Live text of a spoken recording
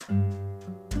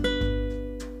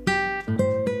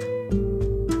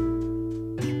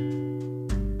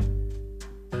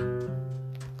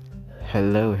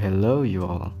Hello, you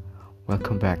all.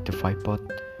 Welcome back to Fipod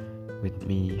with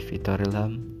me, Vitor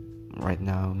Ilham. Right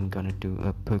now, I'm gonna do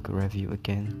a book review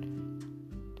again.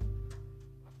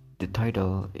 The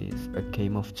title is A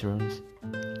Game of Thrones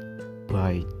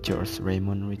by George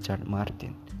Raymond Richard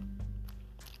Martin.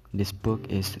 This book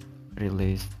is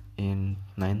released in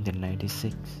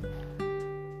 1996.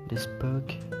 This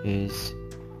book is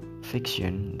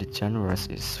fiction, the genre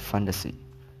is fantasy.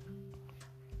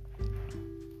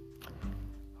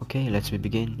 Okay, let's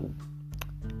begin.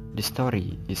 The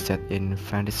story is set in a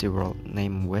fantasy world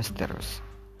named Westeros.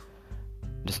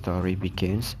 The story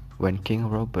begins when King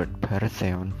Robert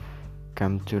Baratheon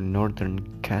comes to Northern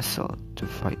Castle to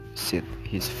visit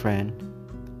his friend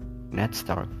Ned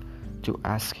Stark to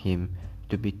ask him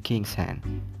to be King's Hand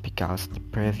because the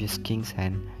previous King's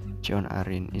Hand, Jon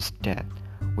Arryn, is dead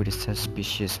with a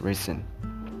suspicious reason.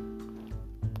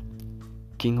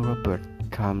 King Robert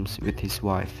comes with his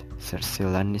wife, Cersei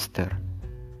Lannister,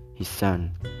 his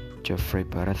son, Joffrey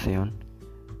Baratheon,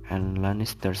 and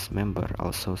Lannister's member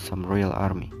also some royal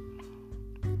army.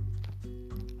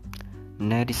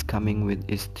 Ned is coming with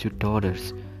his two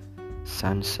daughters,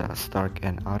 Sansa Stark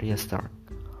and Arya Stark.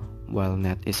 While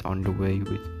Ned is on the way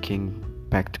with King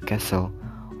back to castle,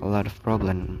 a lot of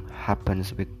problem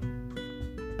happens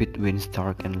between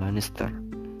Stark and Lannister.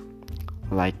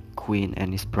 Like Queen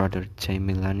and his brother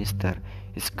Jaime Lannister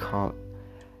is caught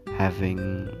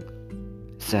having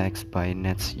sex by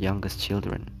Ned's youngest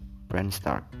children, Bran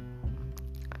Stark.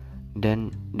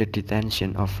 Then the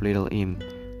detention of little imp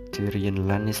Tyrion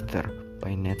Lannister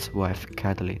by Ned's wife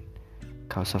Catelyn.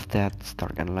 Cause of that,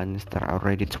 Stark and Lannister are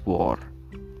ready to war.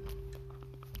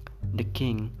 The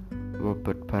king,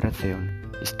 Robert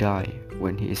Baratheon, is die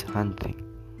when he is hunting.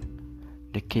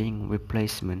 The king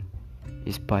replacement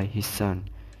is by his son,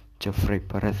 Joffrey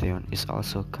Baratheon is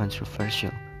also controversial.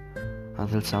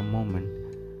 Until some moment,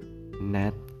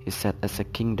 Ned is set as a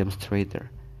kingdom's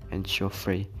traitor and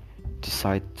Joffrey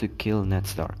decides to kill Ned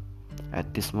Stark.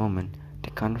 At this moment, the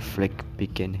conflict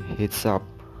heats up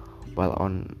while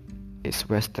on is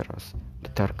Westeros, the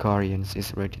Targaryens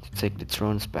is ready to take the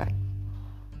thrones back.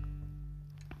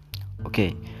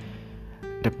 Okay,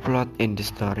 the plot in the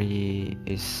story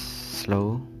is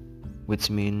slow,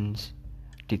 which means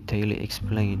detailedly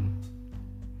explained.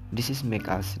 This is make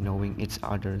us knowing each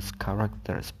other's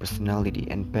characters, personality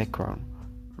and background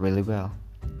really well.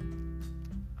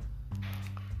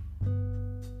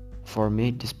 For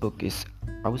me, this book is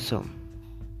awesome,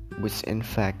 which in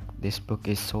fact this book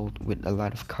is sold with a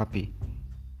lot of copy.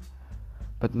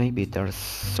 But maybe there's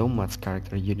so much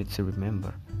character you need to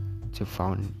remember to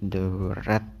find the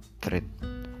red thread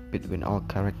between all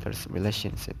characters'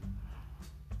 relationship.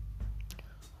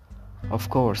 Of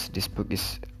course, this book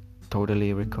is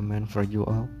totally recommend for you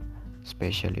all,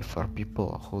 especially for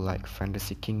people who like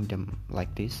fantasy kingdom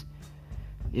like this.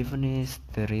 Even if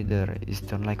the reader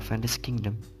don't like fantasy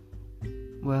kingdom,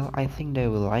 well, I think they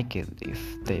will like it if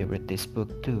they read this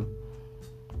book too,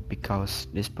 because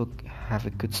this book have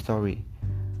a good story,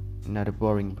 not a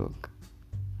boring book.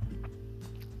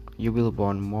 You will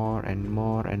want more and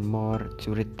more and more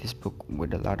to read this book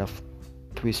with a lot of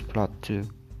twist plot too.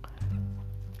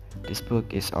 This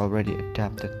book is already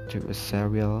adapted to a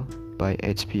serial by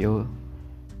HBO.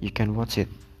 You can watch it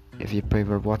if you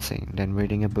prefer watching than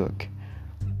reading a book.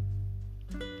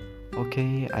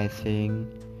 Okay, I think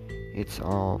it's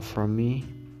all from me.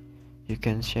 You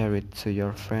can share it to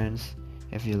your friends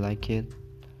if you like it.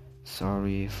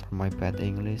 Sorry for my bad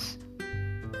English.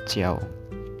 Ciao.